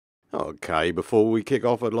Okay, before we kick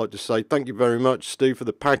off, I'd like to say thank you very much, Stu, for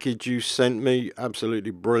the package you sent me.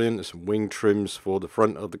 Absolutely brilliant. There's some wing trims for the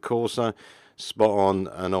front of the Corsa. Spot on,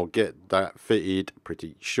 and I'll get that fitted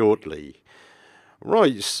pretty shortly.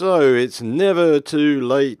 Right, so it's never too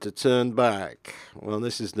late to turn back. Well,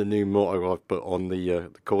 this is the new motto I've put on the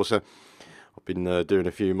Corsa. I've been doing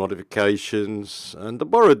a few modifications, and I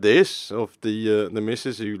borrowed this off the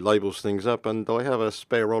missus who labels things up, and I have a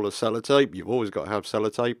spare roll of sellotape. You've always got to have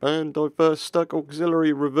sellotape, and I've stuck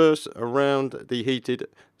auxiliary reverse around the heated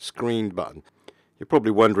screen button. You're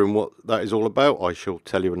probably wondering what that is all about. I shall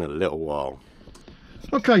tell you in a little while.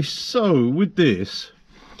 Okay, so with this,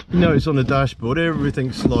 you notice on the dashboard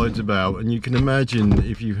everything slides about, and you can imagine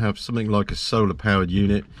if you have something like a solar powered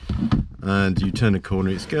unit and you turn a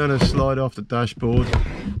corner, it's going to slide off the dashboard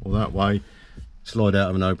or that way, slide out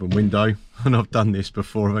of an open window. And I've done this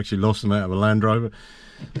before. I've actually lost them out of a Land Rover.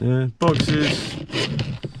 Yeah, boxes.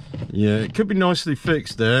 Yeah, it could be nicely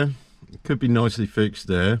fixed there. It could be nicely fixed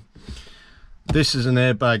there. This is an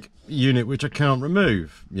airbag unit which I can't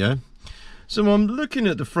remove. Yeah. So I'm looking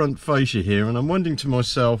at the front fascia here, and I'm wondering to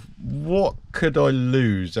myself, what could I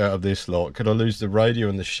lose out of this lot? Could I lose the radio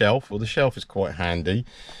and the shelf? Well, the shelf is quite handy.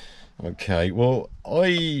 Okay, well,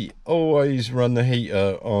 I always run the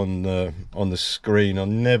heater on the screen. I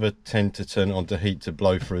never tend to turn it on to heat to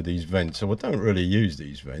blow through these vents, so I don't really use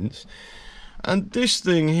these vents. And this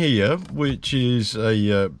thing here, which is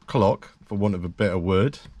a clock, for want of a better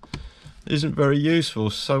word, isn't very useful.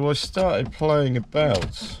 So I started playing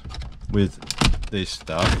about with this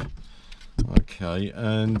stuff. Okay,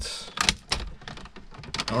 and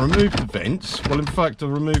I removed the vents. Well, in fact, I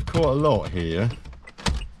removed quite a lot here.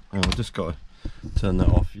 Oh, I've just got to turn that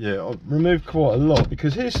off. Yeah, I've removed quite a lot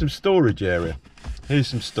because here's some storage area. Here's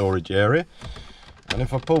some storage area. And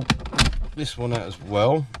if I pull this one out as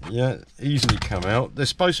well, yeah, easily come out. They're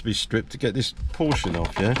supposed to be stripped to get this portion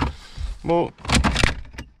off, yeah. Well,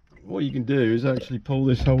 what you can do is actually pull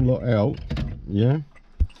this whole lot out, yeah.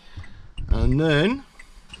 And then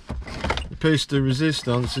the piece de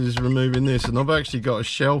resistance is removing this, and I've actually got a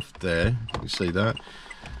shelf there. You can see that.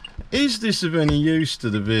 Is this of any use to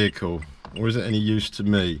the vehicle, or is it any use to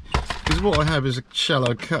me? Because what I have is a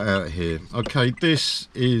shallow cutout here. Okay, this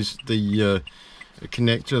is the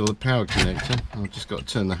connector, the power connector. I've just got to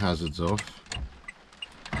turn the hazards off.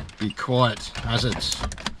 Be quiet, hazards.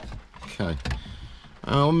 Okay.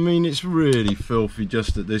 I mean, it's really filthy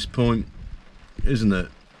just at this point, isn't it?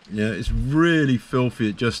 Yeah, it's really filthy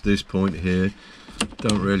at just this point here.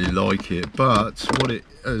 Don't really like it, but what it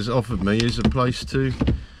has offered me is a place to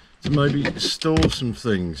maybe store some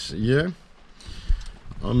things. Yeah,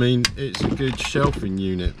 I mean, it's a good shelving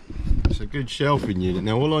unit. It's a good shelving unit.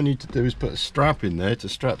 Now all I need to do is put a strap in there to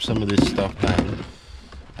strap some of this stuff down,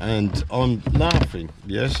 and I'm laughing.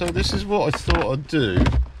 Yeah, so this is what I thought I'd do,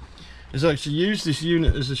 is actually use this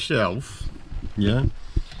unit as a shelf. Yeah,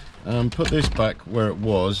 put this back where it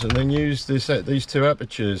was, and then use these two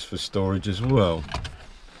apertures for storage as well.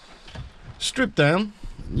 Strip down,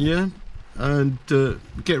 yeah, and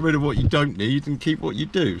get rid of what you don't need and keep what you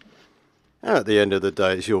do. At the end of the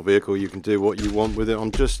day, it's your vehicle. You can do what you want with it.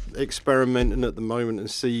 I'm just experimenting at the moment and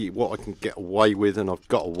see what I can get away with, and I've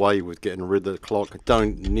got away with getting rid of the clock. I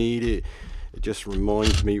don't need it. It just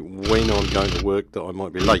reminds me when I'm going to work that I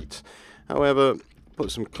might be late. However, put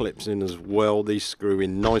some clips in as well. These screw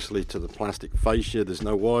in nicely to the plastic fascia. There's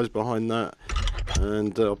no wires behind that,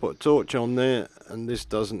 and I'll put a torch on there, and this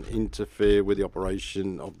doesn't interfere with the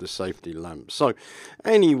operation of the safety lamp. So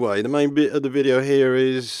anyway, the main bit of the video here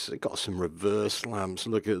is I've got some reverse lamps.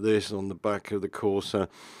 Look at this on the back of the Corsa.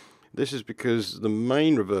 This is because the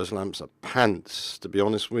main reverse lamps are pants, to be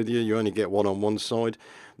honest with you. You only get one on one side.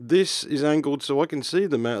 This is angled so I can see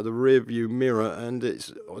them out of the rear view mirror, and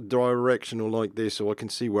it's directional like this so I can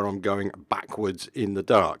see where I'm going backwards in the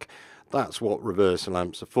dark. That's what reverse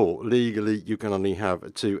lamps are for. Legally, you can only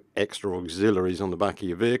have 2 extra auxiliaries on the back of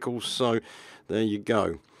your vehicle, so there you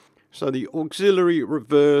go. So the auxiliary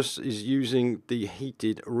reverse is using the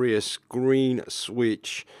heated rear screen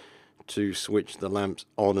switch to switch the lamps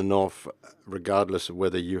on and off, regardless of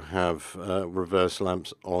whether you have reverse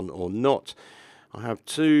lamps on or not. I have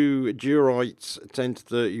 2 Durite 10 to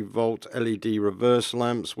 30 volt LED reverse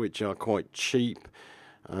lamps, which are quite cheap,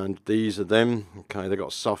 and these are them. Okay, they've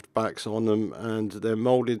got soft backs on them, and they're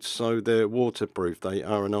molded so they're waterproof. They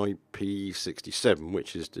are an IP67,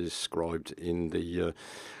 which is described in the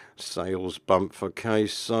sales bump. Okay,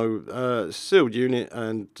 so sealed unit,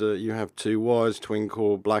 and you have 2 wires, twin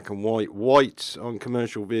core, black and white. White on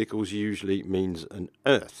commercial vehicles usually means an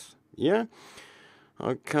earth. Yeah.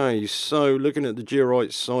 Okay, so looking at the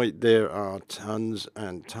Georite site, there are tons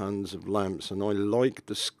and tons of lamps, and I like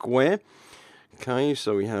the square. Okay,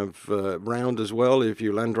 so we have round as well. If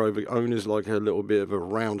you Land Rover owners like a little bit of a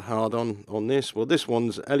round hard on this, well, this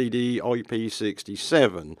one's LED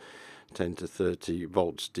IP67, 10 to 30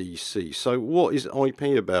 volts DC. So what is IP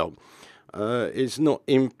about? It's not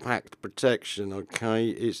impact protection, okay?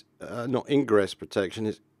 It's not ingress protection,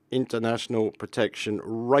 it's international protection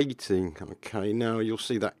rating, okay? Now, you'll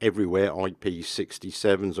see that everywhere,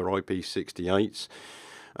 IP67s or IP68s.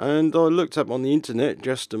 And I looked up on the internet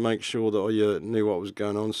just to make sure that I knew what was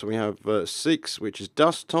going on. So we have 6, which is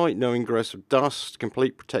dust tight, no ingress of dust,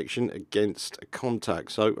 complete protection against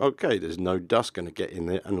contact. So, okay, there's no dust going to get in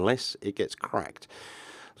there unless it gets cracked.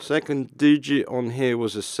 Second digit on here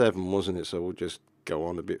was a 7, wasn't it? So we'll just go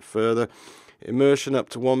on a bit further. Immersion up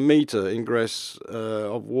to 1 meter, ingress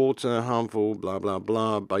of water, harmful, blah, blah,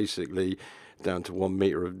 blah, basically down to 1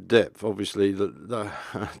 meter of depth. Obviously, the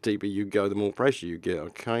deeper you go, the more pressure you get,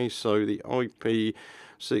 okay? So the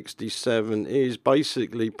IP67 is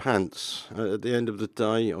basically pants. At the end of the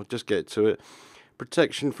day, I'll just get to it.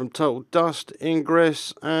 Protection from total dust,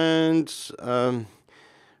 ingress, and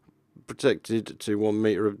protected to 1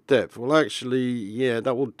 meter of depth. Well, actually, yeah,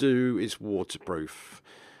 that will do. It's waterproof.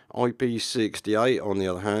 IP68, on the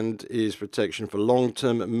other hand, is protection for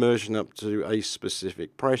long-term immersion up to a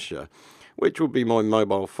specific pressure, which will be my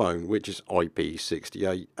mobile phone, which is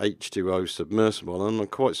IP68 H2O submersible. And I'm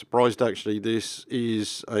quite surprised, actually. This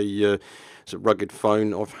is it's a rugged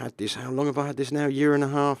phone. I've had this, how long have I had this now? 1.5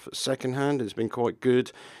 years, second hand. It's been quite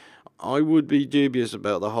good. I would be dubious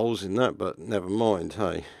about the holes in that, but never mind,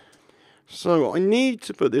 hey. So I need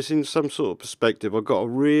to put this in some sort of perspective. I've got a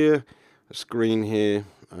rear screen here,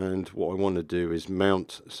 and what I want to do is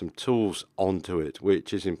mount some tools onto it,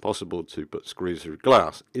 which is impossible to put screws through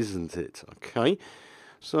glass, isn't it? Okay,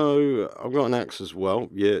 so I've got an axe as well,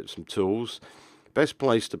 yeah, some tools. Best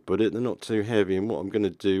place to put it, they're not too heavy, and what I'm going to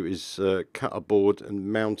do is cut a board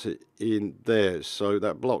and mount it in there, so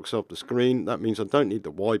that blocks off the screen. That means I don't need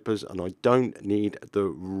the wipers, and I don't need the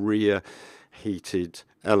rear heated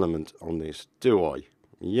element on this, do I?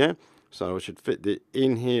 Yeah, so I should fit it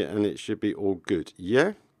in here and it should be all good.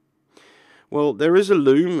 Yeah, well, there is a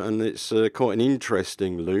loom, and it's quite an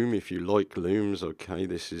interesting loom if you like looms. Okay,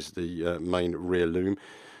 this is the main rear loom.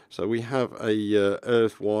 So we have a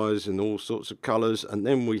earth wires in all sorts of colours, and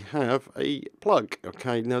then we have a plug.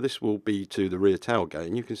 Okay, now this will be to the rear tailgate,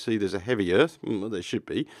 and you can see there's a heavy earth. Well, there should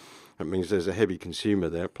be. That means there's a heavy consumer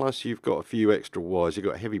there. Plus, you've got a few extra wires. You've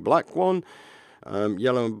got a heavy black one,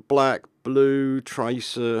 yellow and black, blue,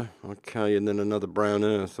 tracer, okay, and then another brown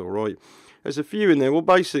earth, all right. There's a few in there. Well,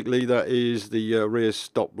 basically, that is the rear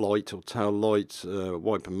stop light or tail light,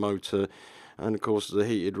 wiper motor, and, of course, the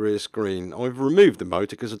heated rear screen. I've removed the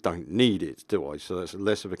motor because I don't need it, do I? So that's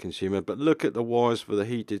less of a consumer. But look at the wires for the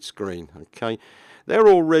heated screen, okay? They're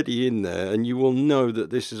already in there, and you will know that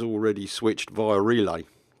this is already switched via relay,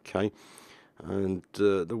 okay? And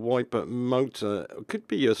the wiper motor could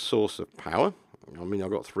be a source of power. I mean, I've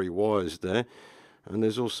got 3 wires there. And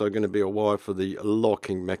there's also going to be a wire for the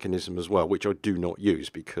locking mechanism as well, which I do not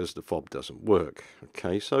use because the fob doesn't work.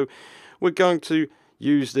 Okay, so we're going to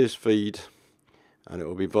use this feed, and it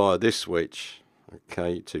will be via this switch,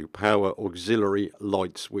 okay, to power auxiliary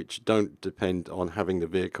lights, which don't depend on having the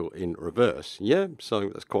vehicle in reverse. Yeah, so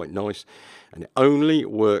that's quite nice. And it only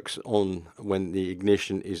works on when the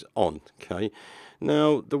ignition is on, okay.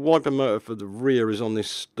 Now, the wiper motor for the rear is on this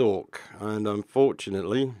stalk, and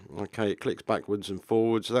unfortunately, okay, it clicks backwards and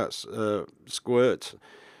forwards. That's squirt,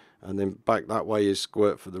 and then back that way is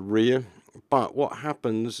squirt for the rear. But what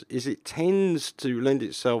happens is it tends to lend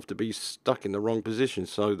itself to be stuck in the wrong position,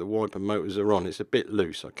 so the wiper motors are on. It's a bit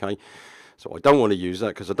loose, okay? So I don't want to use that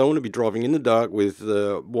because I don't want to be driving in the dark with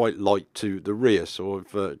white light to the rear, so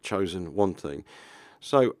I've chosen one thing.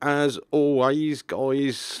 So, as always,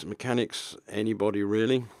 guys, mechanics, anybody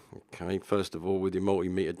really, okay, first of all, with your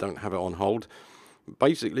multimeter, don't have it on hold.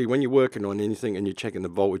 Basically, when you're working on anything and you're checking the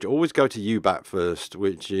voltage, always go to UBAT first,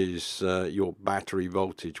 which is your battery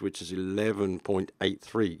voltage, which is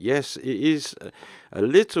 11.83. Yes, it is a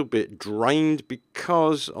little bit drained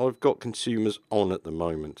because I've got consumers on at the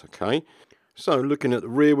moment, okay? So, looking at the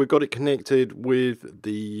rear, we've got it connected with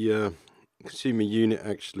the consumer unit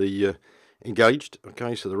actually engaged,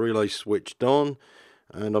 okay, so the relay switched on,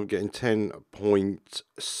 and I'm getting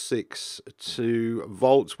 10.62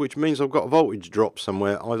 volts, which means I've got a voltage drop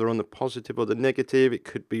somewhere, either on the positive or the negative. It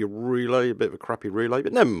could be a relay, a bit of a crappy relay,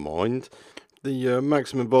 but never mind. The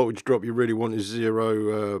maximum voltage drop you really want is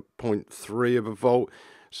 0.3 of a volt.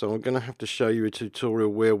 So I'm going to have to show you a tutorial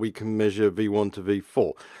where we can measure V1 to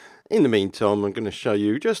V4. In the meantime, I'm going to show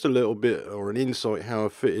you just a little bit or an insight how I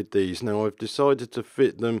fitted these. Now I've decided to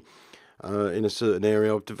fit them in a certain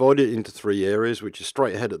area. I've divided it into 3 areas, which is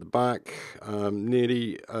straight ahead at the back,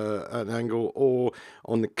 nearly at an angle, or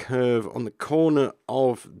on the curve on the corner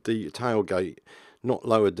of the tailgate, not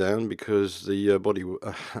lower down because the body,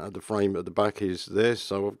 the frame at the back is there.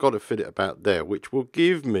 So I've got to fit it about there, which will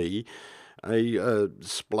give me a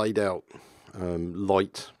splayed out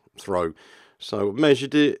light throw. So I've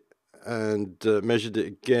measured it and measured it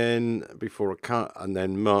again before I cut and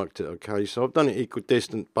then marked it. Okay, so I've done it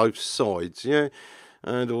equidistant both sides, yeah,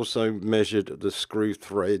 and also measured the screw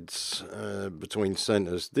threads between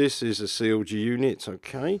centers. This is a sealed unit,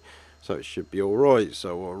 okay, so it should be all right.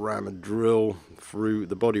 So I'll ram a drill through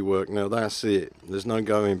the bodywork. Now that's it, there's no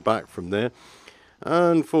going back from there.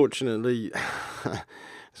 Unfortunately,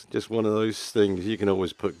 it's just one of those things. You can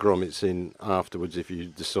always put grommets in afterwards if you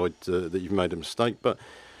decide that you've made a mistake, but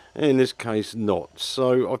in this case not.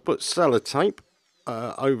 So I've put sellotape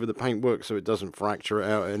over the paintwork so it doesn't fracture it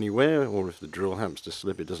out anywhere, or if the drill happens to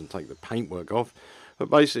slip it doesn't take the paintwork off. But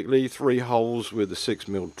basically 3 holes with a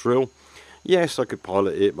 6mm drill. Yes, I could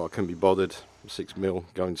pilot it, but I couldn't be bothered. 6mm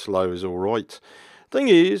going slow is alright. Thing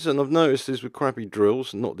is, and I've noticed this with crappy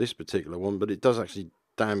drills, not this particular one, but it does actually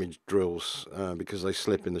damage drills because they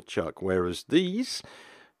slip in the chuck, whereas these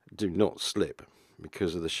do not slip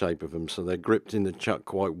because of the shape of them, so they're gripped in the chuck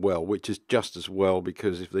quite well, which is just as well,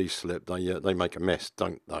 because if these slip they make a mess,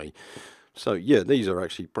 don't they? So yeah, these are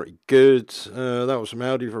actually pretty good. That was from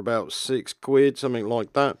Audi for about £6, something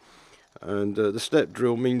like that. And the step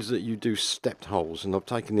drill means that you do stepped holes, and I've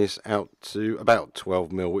taken this out to about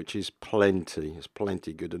 12mm, which is plenty. It's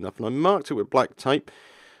plenty good enough, and I marked it with black tape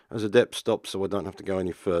as a depth stop so I don't have to go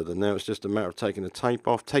any further. Now it's just a matter of taking the tape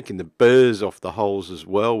off, taking the burrs off the holes as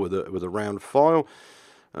well with a round file,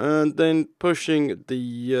 and then pushing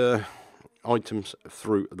the items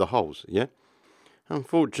through the holes. Yeah.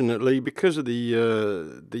 Unfortunately, because of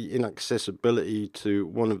the inaccessibility to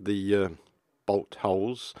one of the bolt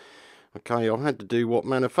holes, okay, I've had to do what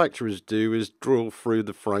manufacturers do, is drill through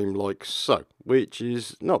the frame like so, which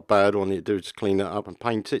is not bad. All I need to do is clean it up and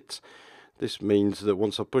paint it. This means that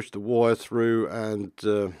once I push the wire through and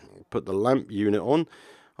put the lamp unit on,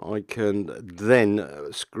 I can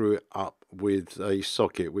then screw it up with a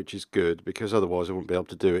socket, which is good, because otherwise I wouldn't be able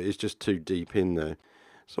to do it. It's just too deep in there.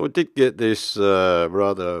 So I did get this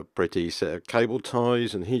rather pretty set of cable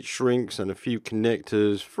ties and heat shrinks and a few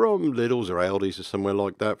connectors from Lidl's or Aldi's or somewhere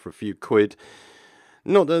like that for a few quid.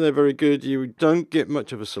 Not that they're very good. You don't get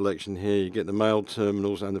much of a selection here. You get the male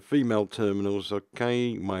terminals and the female terminals.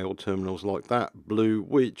 Okay, male terminals like that, blue,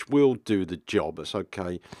 which will do the job. It's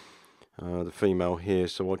okay. The female here,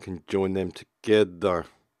 so I can join them together.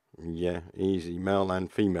 Yeah, easy, male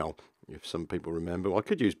and female, if some people remember. I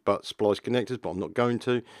could use butt splice connectors, but I'm not going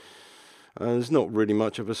to. There's not really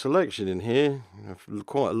much of a selection in here.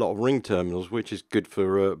 Quite a lot of ring terminals, which is good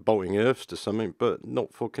for bolting earths to something, but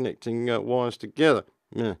not for connecting wires together.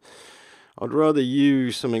 Yeah, I'd rather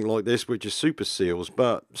use something like this, which is super seals,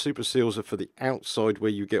 but super seals are for the outside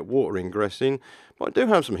where you get water ingress in. But I do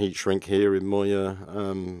have some heat shrink here in my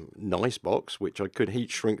nice box, which I could heat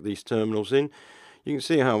shrink these terminals in. You can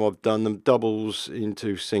see how I've done them doubles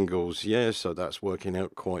into singles. Yeah, so that's working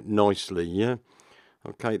out quite nicely. Yeah.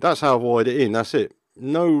 Okay, that's how I've wired it in, that's it.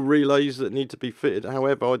 No relays that need to be fitted.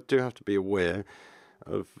 However, I do have to be aware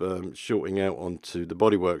of shorting out onto the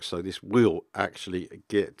bodywork, so this will actually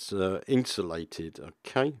get insulated.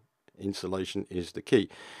 Okay, insulation is the key.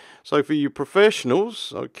 So for you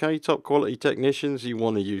professionals, okay, top quality technicians, you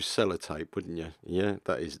want to use sellotape, wouldn't you? Yeah,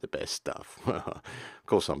 that is the best stuff. Of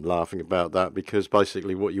course, I'm laughing about that because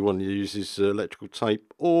basically what you want to use is electrical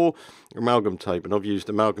tape or amalgam tape, and I've used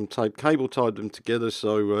amalgam tape, cable tied them together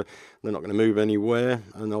so they're not going to move anywhere,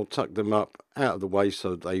 and I'll tuck them up out of the way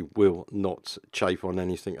so they will not chafe on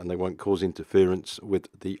anything and they won't cause interference with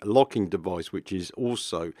the locking device, which is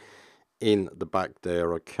also in the back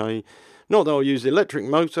there. Okay, not that I'll use the electric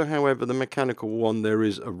motor, however the mechanical one, there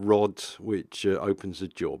is a rod which opens the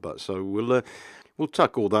jaw butt, so we'll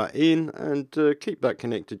tuck all that in and keep that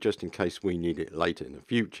connected just in case we need it later in the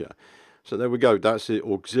future. So there we go, that's it,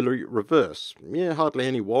 auxiliary reverse. Yeah, hardly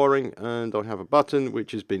any wiring, and I have a button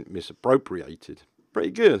which has been misappropriated.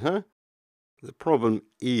 Pretty good, huh? The problem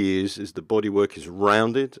is the bodywork is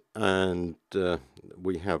rounded, and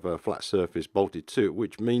we have a flat surface bolted to it,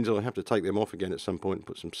 which means I have to take them off again at some point and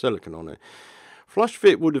put some silicone on it. Flush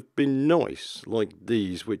fit would have been nice, like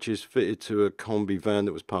these, which is fitted to a combi van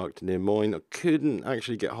that was parked near mine. I couldn't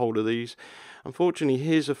actually get hold of these. Unfortunately,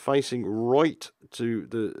 his are facing right to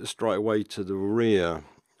the straight away to the rear,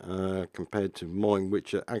 compared to mine,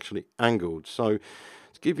 which are actually angled. So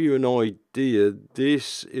to give you an idea,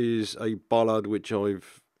 this is a bollard which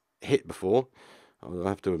I've hit before. I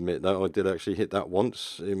have to admit that I did actually hit that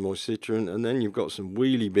once in my Citroen. And then you've got some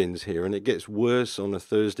wheelie bins here, and it gets worse on a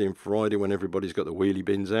Thursday and Friday when everybody's got the wheelie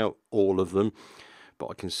bins out, all of them. But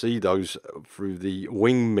I can see those through the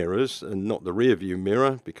wing mirrors and not the rear view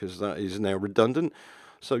mirror, because that is now redundant.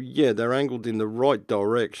 So yeah, they're angled in the right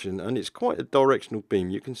direction, and it's quite a directional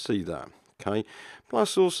beam, you can see that. Okay.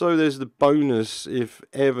 Plus also there's the bonus, if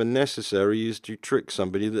ever necessary, is to trick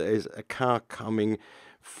somebody that there's a car coming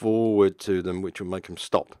forward to them, which will make them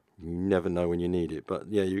stop. You never know when you need it. But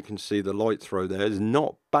yeah, you can see the light throw there is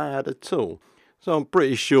not bad at all. So I'm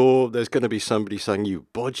pretty sure there's going to be somebody saying, "You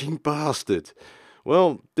bodging bastard."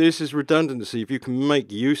 Well, this is redundancy. If you can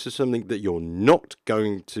make use of something that you're not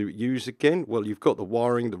going to use again, well, you've got the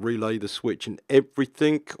wiring, the relay, the switch, and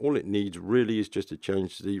everything. All it needs really is just to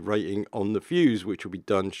change the rating on the fuse, which will be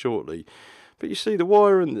done shortly. But you see, the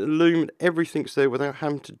wire and the loom, everything's there without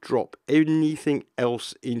having to drop anything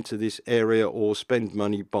else into this area or spend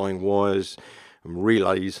money buying wires and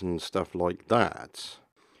relays and stuff like that.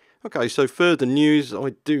 Okay, so further news,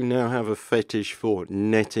 I do now have a fetish for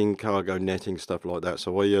netting, cargo netting, stuff like that.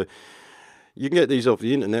 So you can get these off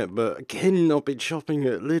the internet, but again, I've been shopping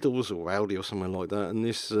at Lidl's or Aldi or somewhere like that, and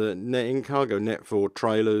this netting, cargo net for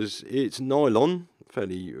trailers, it's nylon,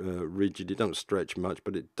 fairly rigid. It doesn't stretch much,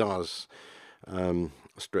 but it does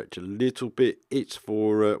stretch a little bit. It's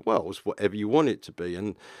for, well, it's whatever you want it to be.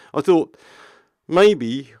 And I thought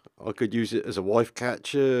maybe I could use it as a wife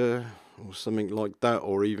catcher or something like that,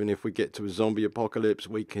 or even if we get to a zombie apocalypse,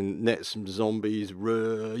 we can net some zombies.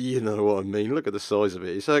 You know what I mean? Look at the size of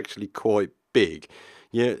it. It's actually quite big.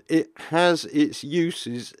 Yeah, it has its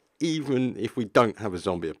uses even if we don't have a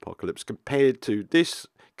zombie apocalypse, compared to this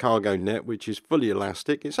cargo net, which is fully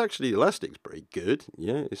elastic. It's actually, elastic's pretty good.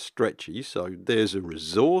 Yeah, it's stretchy, so there's a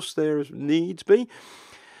resource there as needs be.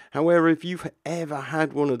 However, if you've ever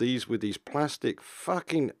had one of these with these plastic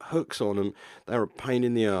fucking hooks on them, they're a pain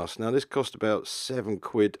in the arse. Now, this cost about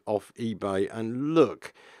 £7 off eBay, and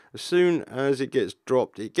look, as soon as it gets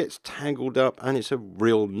dropped, it gets tangled up, and it's a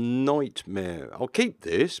real nightmare. I'll keep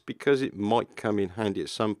this because it might come in handy at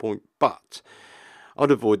some point, but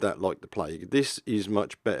I'd avoid that like the plague. This is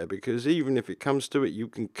much better because even if it comes to it, you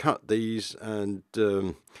can cut these and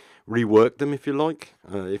rework them if you like,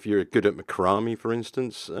 if you're good at macrame, for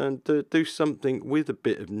instance, and do something with a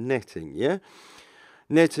bit of netting. Yeah,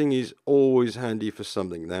 netting is always handy for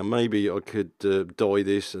something. Now maybe I could dye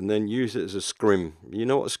this and then use it as a scrim. You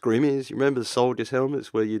know what a scrim is? You remember the soldiers'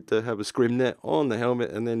 helmets where you'd have a scrim net on the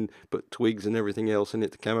helmet and then put twigs and everything else in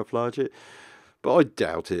it to camouflage it? But I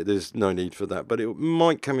doubt it. There's no need for that. But it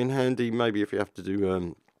might come in handy maybe if you have to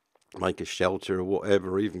do make a shelter or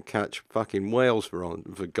whatever, or even catch fucking whales for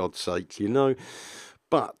God's sake, you know.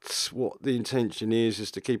 But what the intention is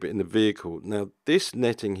to keep it in the vehicle. Now, this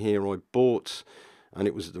netting here I bought, and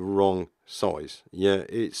it was the wrong size. Yeah,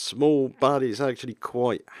 it's small, but it's actually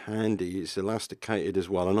quite handy. It's elasticated as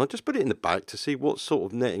well, and I just put it in the back to see what sort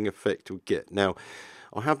of netting effect you'll get. Now,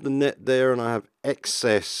 I have the net there and I have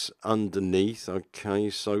excess underneath. Okay,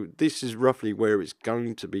 so this is roughly where it's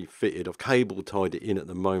going to be fitted. I've cable tied it in at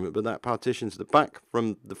the moment, but that partitions the back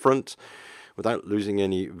from the front without losing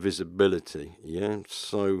any visibility. Yeah,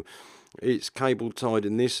 so it's cable tied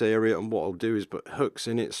in this area, and what I'll do is put hooks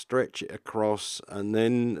in it, stretch it across, and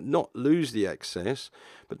then not lose the excess.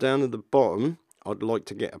 But down at the bottom, I'd like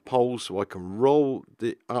to get a pole so I can roll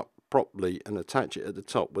it up properly and attach it at the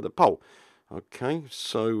top with a pole. Okay,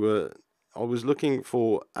 so I was looking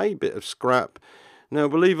for a bit of scrap. Now,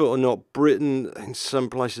 believe it or not, Britain, in some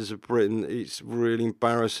places of Britain, it's really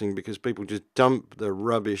embarrassing because people just dump their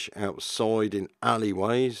rubbish outside in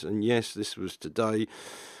alleyways. And yes, this was today.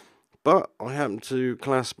 But I happen to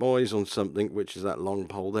clasp eyes on something, which is that long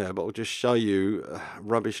pole there. But I'll just show you,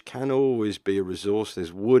 rubbish can always be a resource.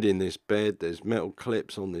 There's wood in this bed. There's metal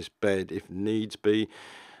clips on this bed if needs be.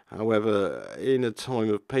 However, in a time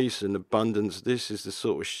of peace and abundance, this is the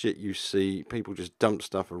sort of shit you see. People just dump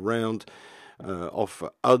stuff around off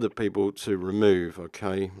for other people to remove,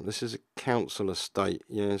 okay? This is a council estate,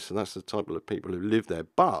 yeah, so that's the type of people who live there.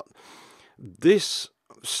 But this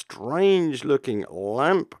strange looking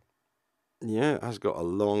lamp, yeah, has got a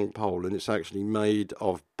long pole, and it's actually made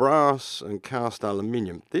of brass and cast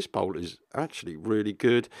aluminium. This pole is actually really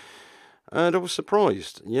good, and I was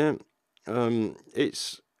surprised, yeah.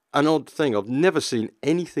 It's an odd thing. I've never seen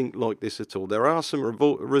anything like this at all. There are some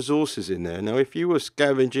resources in there. Now, if you were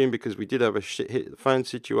scavenging, because we did have a shit hit the fan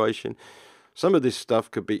situation, some of this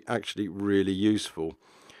stuff could be actually really useful.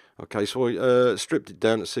 Okay, so I stripped it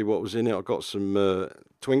down to see what was in it. I got some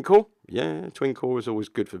twinkle. Yeah, twinkle is always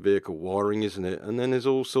good for vehicle wiring, isn't it? And then there's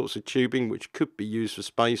all sorts of tubing which could be used for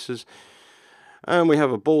spacers. And we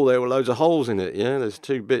have a ball there with loads of holes in it. Yeah, there's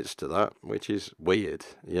 2 bits to that, which is weird.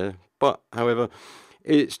 Yeah, but however,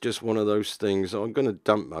 it's just one of those things. I'm going to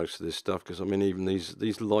dump most of this stuff because I mean, even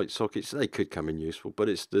these light sockets, they could come in useful. But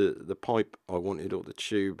it's the pipe I wanted, or the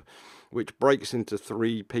tube, which breaks into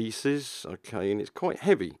 3 pieces. Okay, and it's quite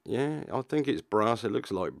heavy. Yeah, I think it's brass. It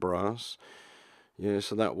looks like brass. Yeah,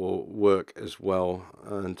 so that will work as well.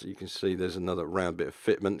 And you can see there's another round bit of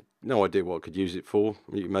fitment. No idea what I could use it for.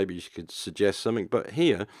 Maybe you could suggest something. But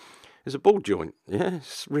here is a ball joint. Yeah,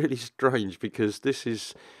 it's really strange because this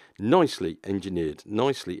is nicely engineered.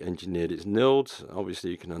 Nicely engineered. It's knurled.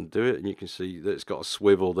 Obviously, you can undo it, and you can see that it's got a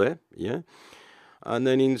swivel there. Yeah. And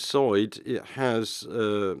then inside it has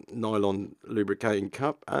a nylon lubricating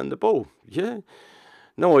cup and the ball. Yeah.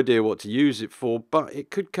 No idea what to use it for, but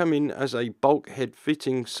it could come in as a bulkhead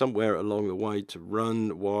fitting somewhere along the way to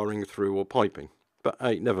run wiring through or piping. But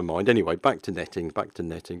hey, never mind. Anyway, back to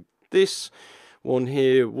netting. This one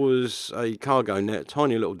here was a cargo net,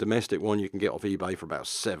 tiny little domestic one you can get off eBay for about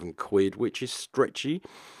 £7, which is stretchy.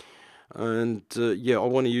 And yeah, I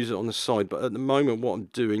want to use it on the side, but at the moment what I'm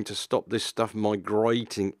doing to stop this stuff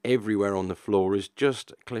migrating everywhere on the floor is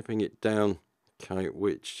just clipping it down. Okay,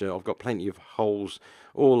 which I've got plenty of holes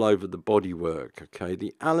all over the bodywork. Okay,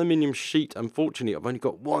 the aluminium sheet, unfortunately, I've only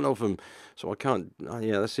got 1 of them, so I can't.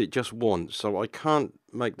 Yeah, that's it, just 1. So I can't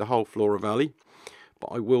make the whole floor of alley, but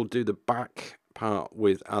I will do the back part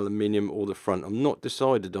with aluminium or the front. I'm not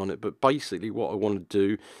decided on it, but basically what I want to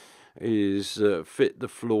do is fit the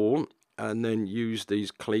floor and then use these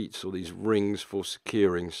cleats or these rings for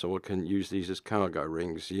securing, so I can use these as cargo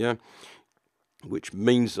rings. Yeah, which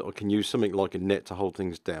means that I can use something like a net to hold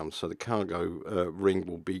things down. So the cargo ring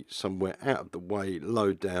will be somewhere out of the way,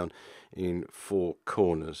 low down in 4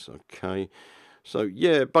 corners. Okay, so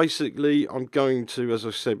yeah, basically I'm going to, as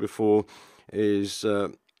I said before, is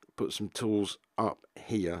put some tools up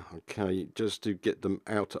here. Okay, just to get them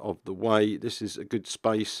out of the way. This is a good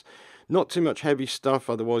space, not too much heavy stuff,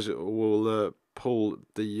 otherwise it will pull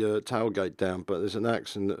the tailgate down. But there's an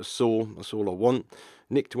axe and a saw, that's all I want.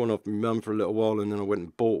 Nicked one off my mum for a little while, and then I went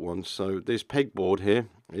and bought one. So this pegboard here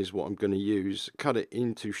is what I'm going to use. Cut it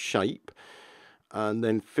into shape and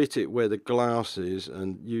then fit it where the glass is,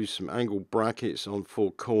 and use some angle brackets on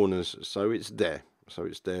 4 corners so it's there. So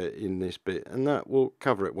it's there in this bit, and that will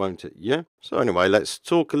cover it, won't it? Yeah. So anyway, let's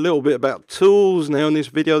talk a little bit about tools now in this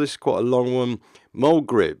video. This is quite a long one. Mole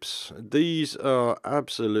grips. These are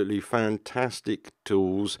absolutely fantastic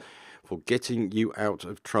tools for getting you out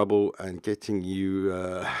of trouble and getting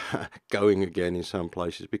you going again in some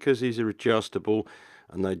places, because these are adjustable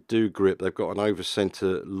and they do grip. They've got an over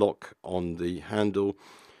center lock on the handle.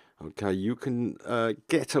 Okay, you can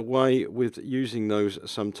get away with using those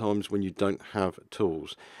sometimes when you don't have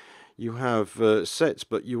tools. You have sets,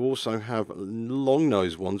 but you also have long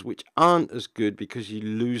nose ones, which aren't as good because you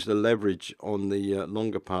lose the leverage on the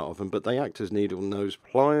longer part of them, but they act as needle nose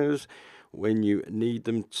pliers when you need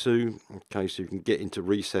them to. Okay, so you can get into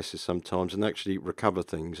recesses sometimes and actually recover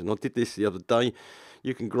things. And I did this the other day.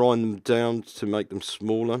 You can grind them down to make them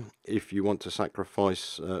smaller if you want to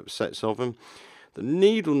sacrifice sets of them. The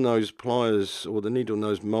needle nose pliers, or the needle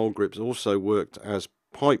nose mole grips, also worked as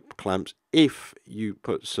pipe clamps if you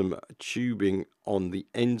put some tubing on the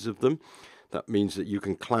ends of them. That means that you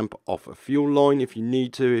can clamp off a fuel line if you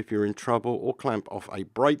need to, if you're in trouble, or clamp off a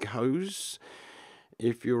brake hose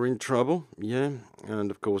if you're in trouble. Yeah,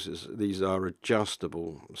 and of course these are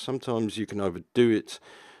adjustable. Sometimes you can overdo it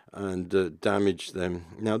and damage them.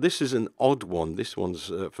 Now this is an odd one. This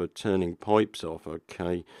one's for turning pipes off.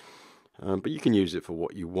 Okay. But you can use it for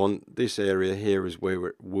what you want. This area here is where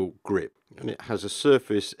it will grip, and it has a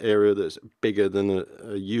surface area that's bigger than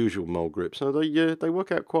a usual mole grip, so they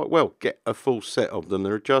work out quite well. Get a full set of them.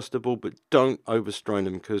 They're adjustable, but don't overstrain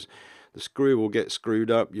them because the screw will get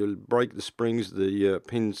screwed up, you'll break the springs, the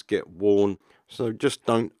pins get worn. So just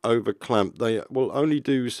don't over clamp. They will only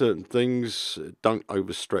do certain things, don't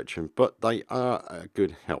overstretch them, but they are a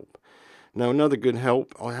good help. Now another good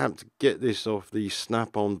help, I had to get this off the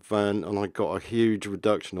Snap-on van, and I got a huge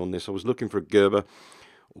reduction on this. I was looking for a Gerber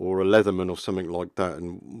or a Leatherman or something like that,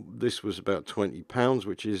 and this was about £20,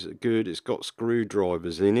 which is good. It's got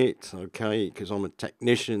screwdrivers in it, okay, because I'm a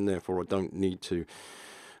technician, therefore I don't need to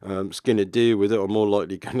skin a deer with it. I'm more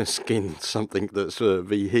likely going to skin something that's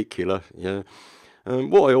vehicular, yeah.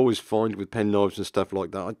 What I always find with penknives and stuff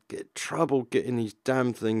like that, I get trouble getting these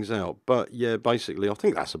damn things out. But yeah, basically, I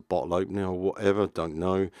think that's a bottle opener or whatever, don't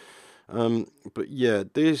know. But yeah,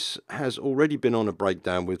 this has already been on a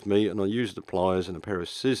breakdown with me, and I used the pliers and a pair of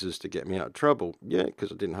scissors to get me out of trouble. Yeah,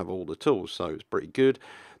 because I didn't have all the tools, so it's pretty good.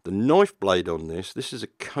 The knife blade on this is a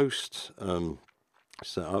Coast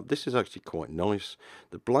setup. This is actually quite nice.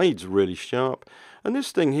 The blade's really sharp, and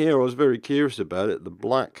this thing here, I was very curious about it. The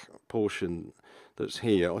black portion that's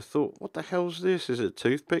here, I thought, what the hell's this? Is it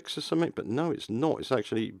toothpicks or something? But no, it's not. It's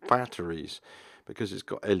actually batteries, because it's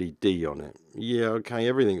got LED on it. Yeah, okay,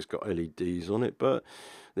 everything's got LEDs on it, but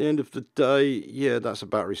at the end of the day, yeah, that's a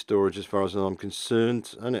battery storage as far as I'm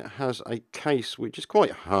concerned, and it has a case which is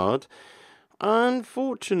quite hard.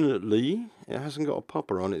 Unfortunately, it hasn't got a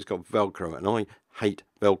popper on it. It's got Velcro, and I hate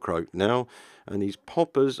Velcro now. And these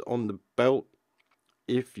poppers on the belt,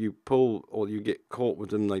 if you pull or you get caught with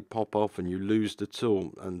them, they pop off and you lose the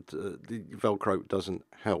tool, and the Velcro doesn't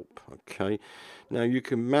help. Okay, now you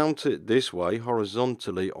can mount it this way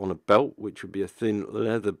horizontally on a belt, which would be a thin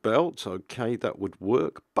leather belt. Okay, that would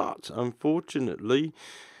work, but unfortunately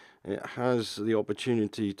it has the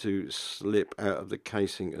opportunity to slip out of the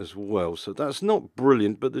casing as well, so that's not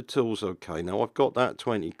brilliant, but the tool's okay. Now I've got that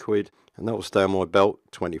 20 quid, and that will stay on my belt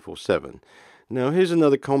 24/7. Now here's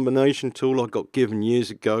another combination tool I got given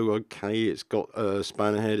years ago. Okay, it's got a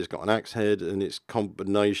spanner head, it's got an axe head, and it's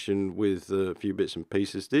combination with a few bits and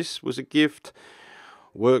pieces. This was a gift,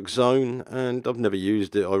 work zone, and I've never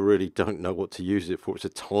used it. I really don't know what to use it for. It's a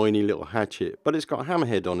tiny little hatchet, but it's got a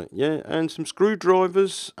hammerhead on it, yeah, and some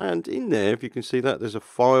screwdrivers, and in there, if you can see that, there's a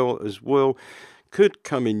file as well. Could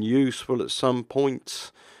come in useful at some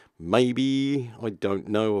point, maybe, I don't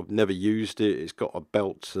know. I've never used it. It's got a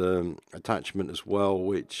belt attachment as well,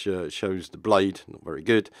 which shows the blade. Not very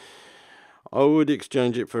good. I would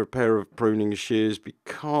exchange it for a pair of pruning shears,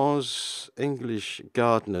 because English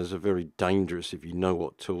gardeners are very dangerous if you know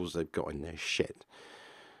what tools they've got in their shed.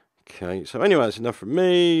 Okay, so anyway, that's enough from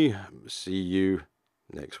me. See you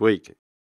next week.